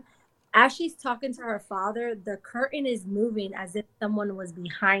curtain. As she's talking to her father, the curtain is moving as if someone was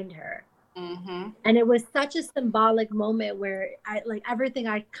behind her. Mm-hmm. And it was such a symbolic moment where everything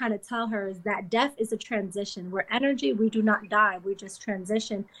I kind of tell her is that death is a transition. We're energy, we do not die, we just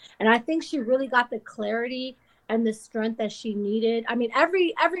transition. And I think she really got the clarity and the strength that she needed. I mean,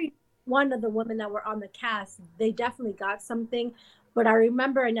 every one of the women that were on the cast, they definitely got something. But I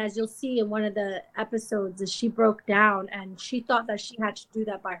remember, and as you'll see in one of the episodes, is she broke down and she thought that she had to do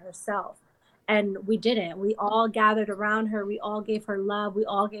that by herself. And we didn't. We all gathered around her. We all gave her love. We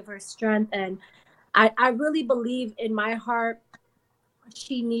all gave her strength. And I really believe in my heart,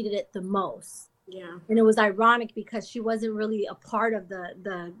 she needed it the most. Yeah. And it was ironic because she wasn't really a part of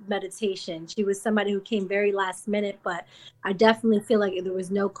the meditation. She was somebody who came very last minute, but I definitely feel like there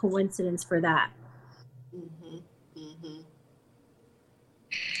was no coincidence for that. Mm-hmm. Mm-hmm.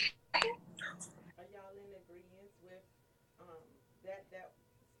 Are y'all in agreement with that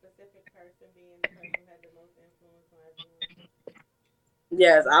specific person being the person who had the most influence on everyone?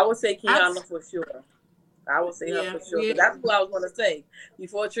 Yes, I would say Kiana for sure. I would say her for sure. That's what I was going to say.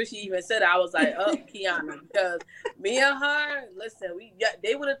 Before Trisha even said it, I was like, Kiana. Because me and her, listen,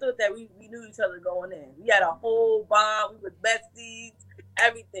 they would have thought that we knew each other going in. We had a whole bond. We were besties,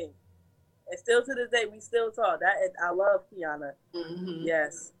 everything. And still to this day, we still talk. I love Kiana. Mm-hmm.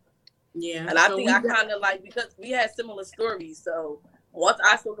 Yes. Yeah. And I So think I kind of like, because we had similar stories. So once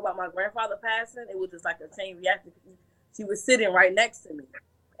I spoke about my grandfather passing, it was just like a chain reaction. She was sitting right next to me,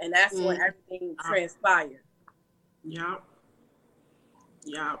 and that's when everything transpired. Yeah.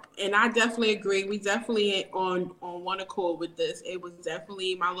 Yeah, and I definitely agree. We definitely on one accord with this. It was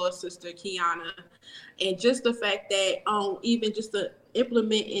definitely my little sister Kiana, and just the fact that even just to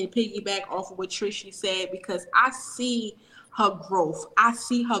implement and piggyback off of what Trishy said, because I see her growth, I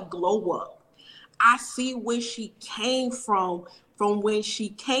see her glow up, I see where she came from when she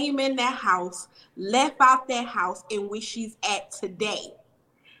came in that house, left out that house, and where she's at today,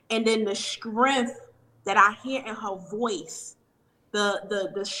 and then the strength that I hear in her voice,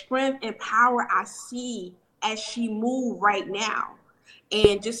 the strength and power I see as she move right now.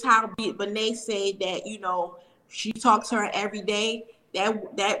 And just how Benet said that, she talks to her every day.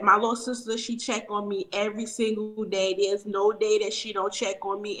 That my little sister, she check on me every single day. There's no day that she don't check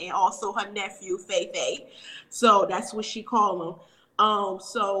on me, and also her nephew, Faye. So that's what she call him.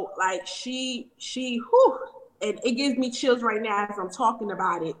 So like whew, and it gives me chills right now as I'm talking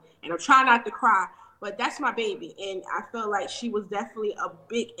about it, and I'm trying not to cry. But that's my baby, and I feel like she was definitely a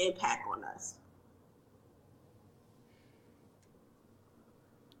big impact on us.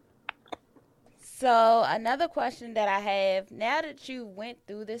 So another question that I have, now that you went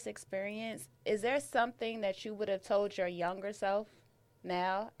through this experience, is there something that you would have told your younger self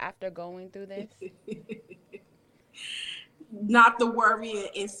now after going through this? Not to worry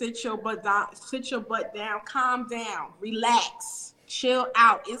and sit your butt down, calm down, relax, chill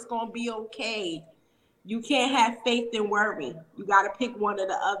out. It's gonna be okay. You can't have faith and worry. You gotta pick one or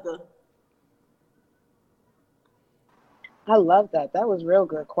the other. I love that. That was real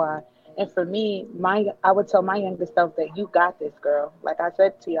good, Quad. And for me, I would tell my younger self that you got this, girl. Like I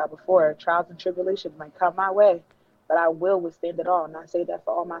said to y'all before, trials and tribulations might come my way, but I will withstand it all. And I say that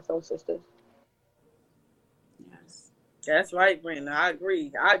for all my soul sisters. Yes. That's right, Brenda. I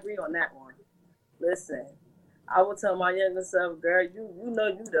agree. I agree on that one. Listen, I would tell my younger self, girl, you know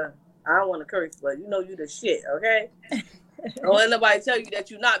you the, I don't want to curse, but you know you the shit, okay? Don't let nobody tell you that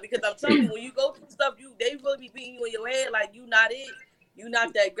you're not, because I'm telling you, when you go through stuff, they really be beating you in your head like you not it. You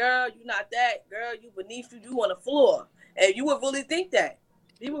not that girl. You not that girl. You beneath you on the floor. And you would really think that.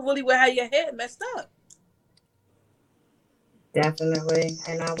 You would really have your head messed up. Definitely.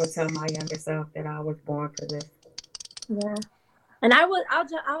 And I would tell my younger self that I was born for this. Yeah. And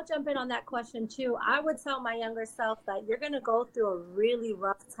I'll jump in on that question too. I would tell my younger self that you're going to go through a really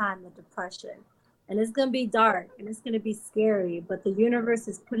rough time of depression. And it's going to be dark and it's going to be scary, but the universe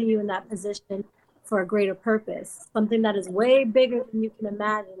is putting you in that position for a greater purpose, something that is way bigger than you can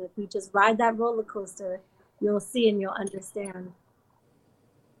imagine. If you just ride that roller coaster, you'll see and you'll understand.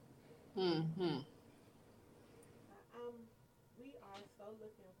 Mm-hmm. We are so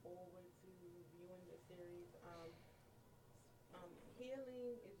looking forward to viewing the series.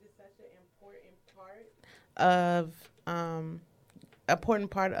 Healing is just such an important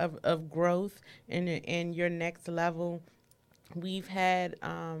part of growth in your next level. We've had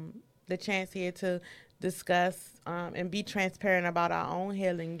the chance here to discuss and be transparent about our own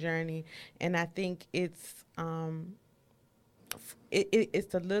healing journey, and I think it's a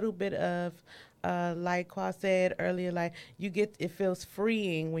little bit of like Qua said earlier, like it feels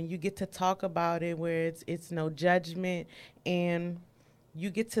freeing when you get to talk about it, where it's no judgment, and you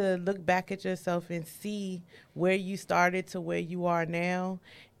get to look back at yourself and see where you started to where you are now,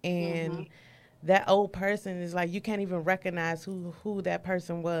 and that old person is like, you can't even recognize who that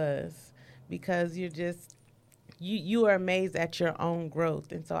person was, because you are amazed at your own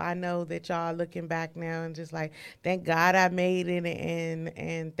growth. And so I know that y'all are looking back now and just like, thank God I made it,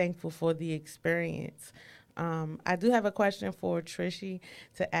 and thankful for the experience. I do have a question for Trishy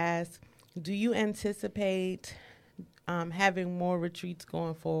to ask. Do you anticipate having more retreats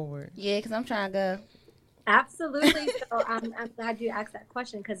going forward? Yeah, because I'm trying to go. Absolutely. So I'm glad you asked that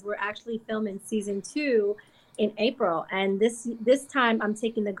question, because we're actually filming season 2 in April, and this time I'm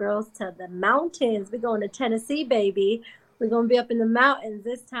taking the girls to the mountains. We're going to Tennessee, baby. We're going to be up in the mountains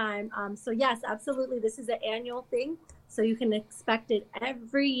this time. So yes, absolutely, this is an annual thing, so you can expect it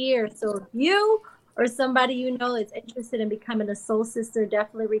every year. So if you or somebody you know is interested in becoming a soul sister,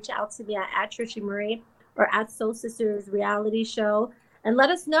 definitely reach out to me at Trishy Marie or at Soul Sisters Reality Show. And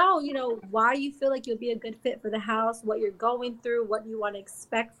let us know, why you feel like you'll be a good fit for the house, what you're going through, what you want to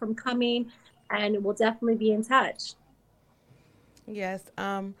expect from coming, and we'll definitely be in touch. Yes.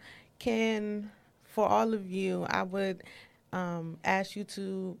 For all of you, I would ask you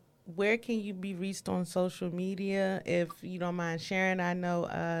to, where can you be reached on social media, if you don't mind sharing? I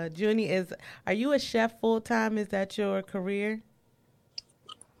know, Junie, are you a chef full time? Is that your career?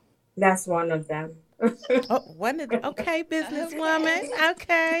 That's one of them. Oh, one of the, okay, businesswoman.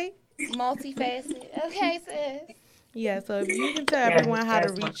 Okay. Multifaceted. Okay, sis. Yeah, so if you can tell Yes, everyone how to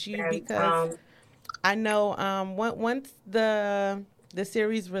that's one reach you, of them. because I know once the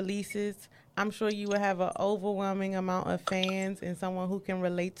series releases, I'm sure you will have an overwhelming amount of fans and someone who can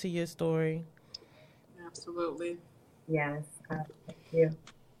relate to your story. Absolutely. Yes, thank you.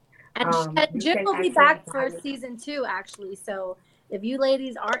 And You Jen can will be actually back for find me. season 2, actually. So if you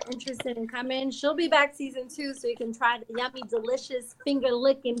ladies aren't interested in coming, she'll be back season 2, so you can try the yummy, delicious, finger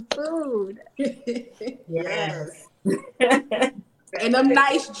licking food. Yes. And them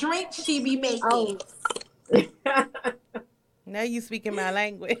nice drinks she be making. Oh, Now you speaking my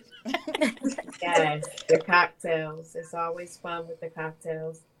language. Yes, the cocktails. It's always fun with the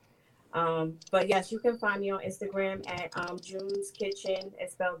cocktails. But yes, you can find me on Instagram at June's Kitchen.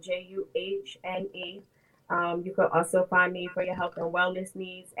 It's spelled Juhne. You can also find me for your health and wellness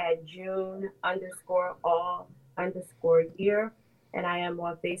needs at June_all_year. And I am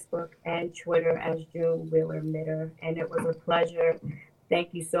on Facebook and Twitter as June Wheeler Mitter. And it was a pleasure.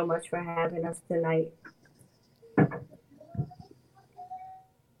 Thank you so much for having us tonight.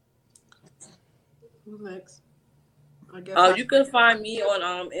 Who's next? I guess You can find me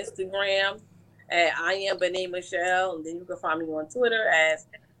on Instagram at I am Benet Michelle, and then you can find me on Twitter as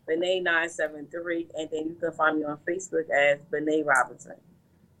Benet973, and then you can find me on Facebook as Benet Robinson.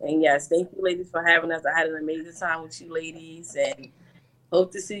 And yes, thank you, ladies, for having us. I had an amazing time with you, ladies, and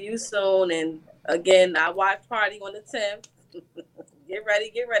hope to see you soon. And again, our watch party on the 10th. Get ready,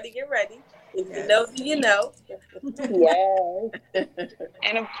 get ready, get ready. If you know, you know. Yes.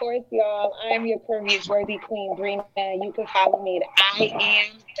 And of course, y'all, I am your pervious worthy queen, Brina. You can follow me at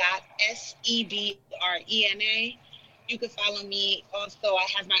iam.sebrena. You can follow me. Also, I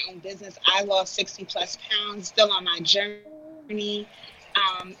have my own business. I lost 60 plus pounds, still on my journey.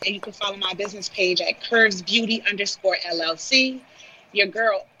 And you can follow my business page at curvesbeauty_LLC. Your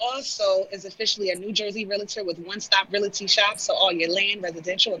girl also is officially a New Jersey realtor with One Stop Realty Shop. So all your land,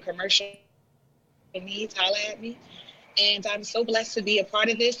 residential, and commercial needs, holla at me. And I'm so blessed to be a part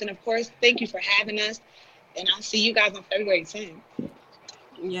of this. And of course, thank you for having us. And I'll see you guys on February 10th.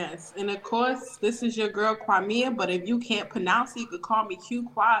 Yes, and of course, this is your girl Kwamia, but if you can't pronounce it, you could call me Q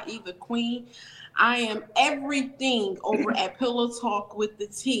Qua, either Queen. I am everything over at Pillow Talk with the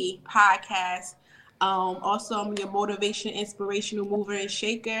T podcast. Also, I'm your motivation, inspirational mover and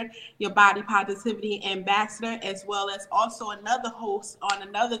shaker, your body positivity ambassador, as well as also another host on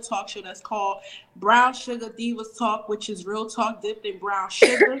another talk show that's called Brown Sugar Divas Talk, which is real talk dipped in brown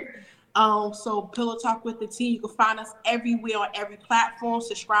sugar. So Pillow Talk with the T, you can find us everywhere on every platform.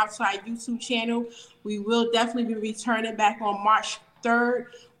 Subscribe to our YouTube channel. We will definitely be returning back on March 3rd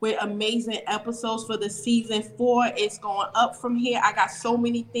with amazing episodes for the season 4. It's going up from here. I got so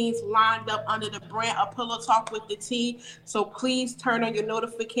many things lined up under the brand of Pillow Talk with the T. So please turn on your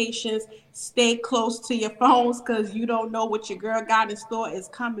notifications. Stay close to your phones because you don't know what your girl got in store is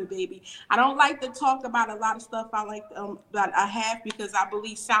coming, baby. I don't like to talk about a lot of stuff that I have because I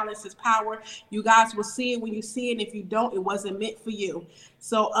believe silence is power. You guys will see it when you see it. If you don't, it wasn't meant for you.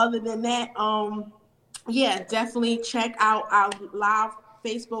 So other than that, yeah, definitely check out our live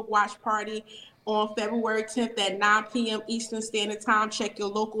Facebook watch party on February 10th at 9 p.m. Eastern Standard Time. Check your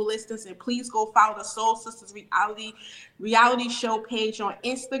local listings and please go follow the Soul Sisters reality show page on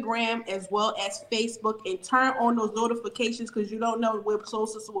Instagram as well as Facebook and turn on those notifications because you don't know where Soul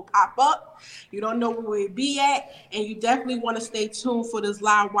Sisters will pop up. You don't know where we'll be at, and you definitely want to stay tuned for this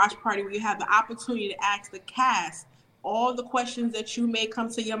live watch party where you have the opportunity to ask the cast all the questions that you may come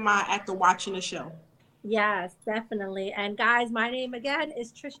to your mind after watching the show. yes, definitely. And guys, my name again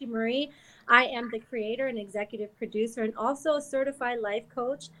is Trisha Marie. I am the creator and executive producer and also a certified life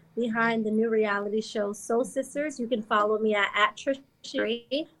coach behind the new reality show Soul Sisters. You can follow me at Trisha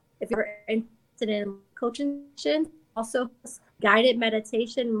Marie if you're interested in coaching. Also, guided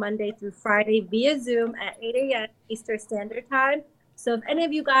meditation Monday through Friday via Zoom at 8 a.m. Eastern Standard Time. So if any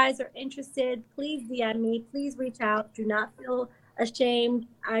of you guys are interested, please DM me. Please reach out. Do not feel ashamed.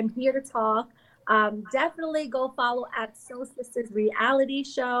 I'm here to talk. Definitely go follow at Soul Sisters Reality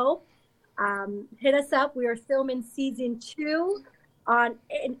Show. Hit us up. We are filming season 2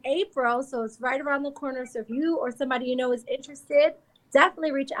 in April, so it's right around the corner. So if you or somebody you know is interested,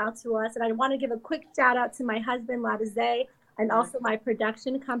 definitely reach out to us. And I want to give a quick shout out to my husband, Ladaze, and also my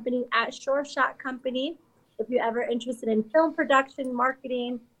production company at Shore Shot Company. If you're ever interested in film production,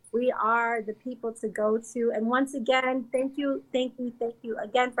 marketing, we are the people to go to. And once again, thank you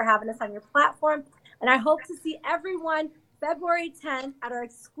again for having us on your platform. And I hope to see everyone February 10th at our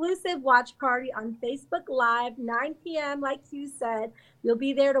exclusive watch party on Facebook Live, 9 p.m. Like you said, you'll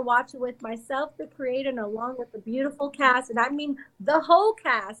be there to watch it with myself, the creator, and along with the beautiful cast. And I mean, the whole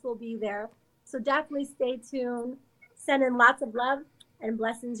cast will be there. So definitely stay tuned. Send in lots of love and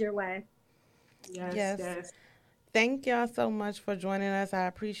blessings your way. Yes. Thank y'all so much for joining us. I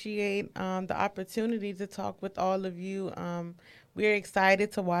appreciate the opportunity to talk with all of you. We're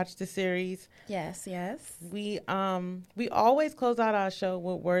excited to watch the series. Yes. We always close out our show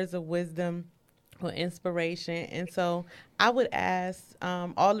with words of wisdom or inspiration. And so I would ask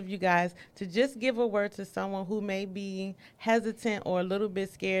all of you guys to just give a word to someone who may be hesitant or a little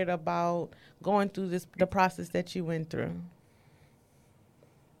bit scared about going through the process that you went through.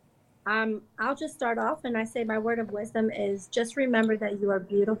 I'll just start off and I say my word of wisdom is just remember that you are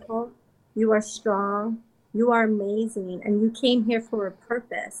beautiful, you are strong, you are amazing, and you came here for a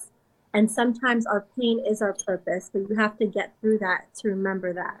purpose. And sometimes our pain is our purpose, but you have to get through that to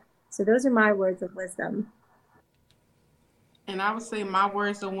remember that. So those are my words of wisdom. And I would say my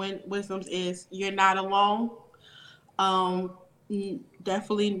words of wisdom is you're not alone.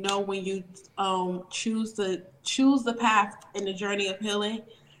 Definitely know when you choose the path in the journey of healing.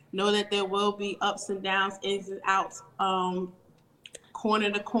 Know that there will be ups and downs, ins and outs, corner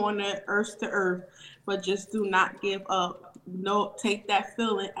to corner, earth to earth, but just do not give up. No, take that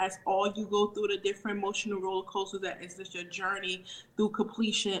feeling as all you go through the different emotional roller coasters. That is just your journey through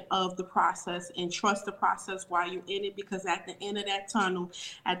completion of the process, and trust the process while you're in it, because at the end of that tunnel,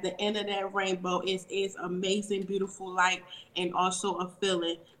 at the end of that rainbow is amazing, beautiful light, and also a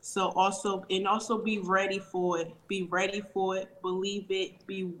feeling. So also be ready for it. Be ready for it. Believe it.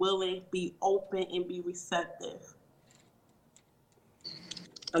 Be willing. Be open and be receptive.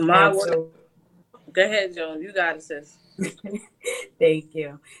 Go ahead, Joan. You got it, sis. Thank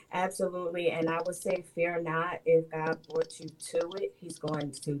you. Absolutely. And I would say, fear not. If God brought you to it, he's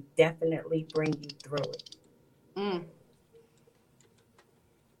going to definitely bring you through it.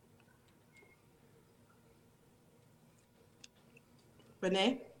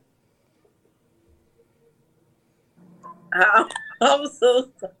 Renee? I'm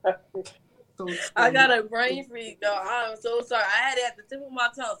so sorry. I got a brain freeze, though. I'm so sorry. I had it at the tip of my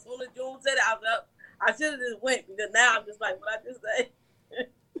tongue. As soon as June said it, I should have just went, because now I'm just like, what I just say?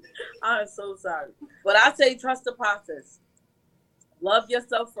 I'm so sorry. But I say trust the process. Love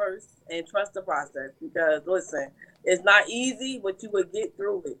yourself first and trust the process. Because, listen, it's not easy, but you would get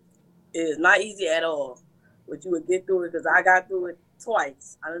through it. It is not easy at all, but you would get through it, because I got through it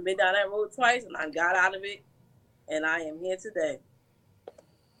twice. I've been down that road twice, and I got out of it, and I am here today.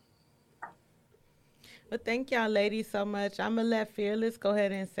 Well, thank y'all ladies so much. I'm going to let Fearless go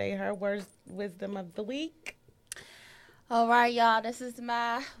ahead and say her words wisdom of the week. All right, y'all. This is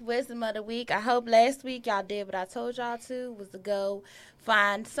my wisdom of the week. I hope last week y'all did what I told y'all to, was to go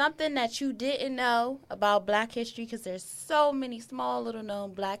find something that you didn't know about Black history, because there's so many small little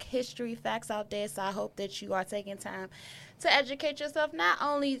known Black history facts out there. So I hope that you are taking time to educate yourself, not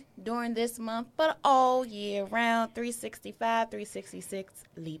only during this month, but all year round, 365, 366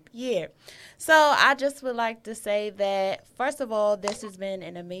 leap year. So I just would like to say that, first of all, this has been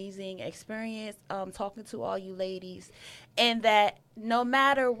an amazing experience talking to all you ladies, and that no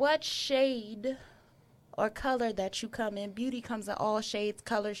matter what shade or color that you come in, beauty comes in all shades,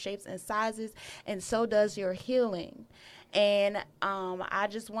 colors, shapes, and sizes, and so does your healing. And I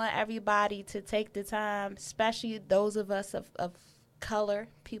just want everybody to take the time, especially those of us of color,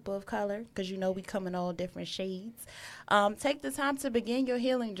 people of color, because you know we come in all different shades. Take the time to begin your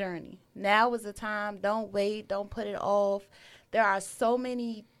healing journey. Now is the time. Don't wait. Don't put it off. There are so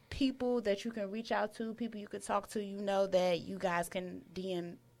many people that you can reach out to, people you can talk to. You know that you guys can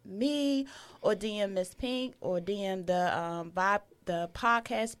DM me or DM Miss Pink or DM the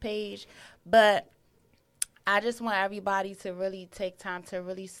podcast page. But I just want everybody to really take time to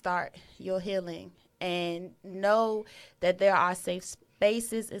really start your healing, and know that there are safe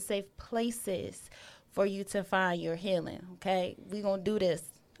spaces and safe places for you to find your healing. Okay, we're gonna do this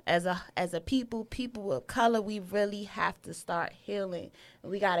as a people of color. We really have to start healing.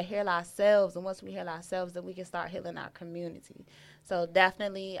 We gotta heal ourselves, and once we heal ourselves, then we can start healing our community. So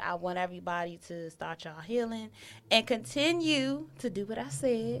definitely, I want everybody to start y'all healing and continue to do what I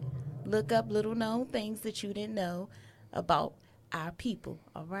said. Look up little known things that you didn't know about our people.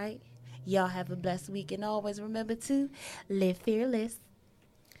 All right. Y'all have a blessed week, and always remember to live fearless.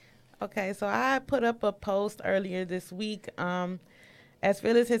 Okay, so I put up a post earlier this week As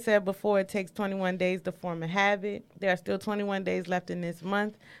Phyllis had said before, it takes 21 days to form a habit. There are still 21 days left in this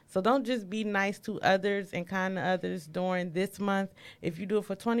month. So don't just be nice to others and kind to others during this month. If you do it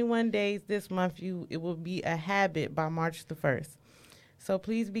for 21 days this month, it will be a habit by March the 1st. So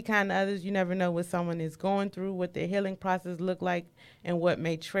please be kind to others. You never know what someone is going through, what their healing process look like, and what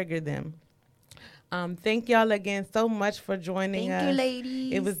may trigger them. Thank y'all again so much for joining us. Thank you,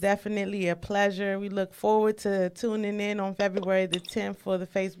 ladies. It was definitely a pleasure. We look forward to tuning in on February the 10th for the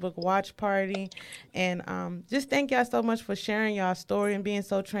Facebook watch party. And just thank y'all so much for sharing y'all story and being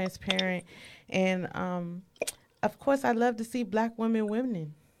so transparent. And, of course, I love to see Black women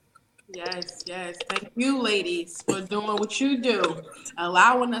winning. Yes, yes. Thank you, ladies, for doing what you do,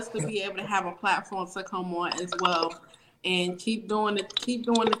 allowing us to be able to have a platform to come on as well, and keep doing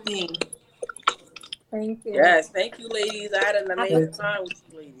the thing. Thank you. Yes, thank you, ladies. I had an amazing time with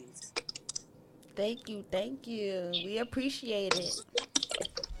you, ladies. Thank you. We appreciate it.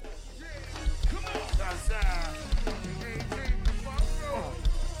 Come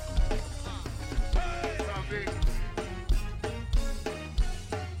on.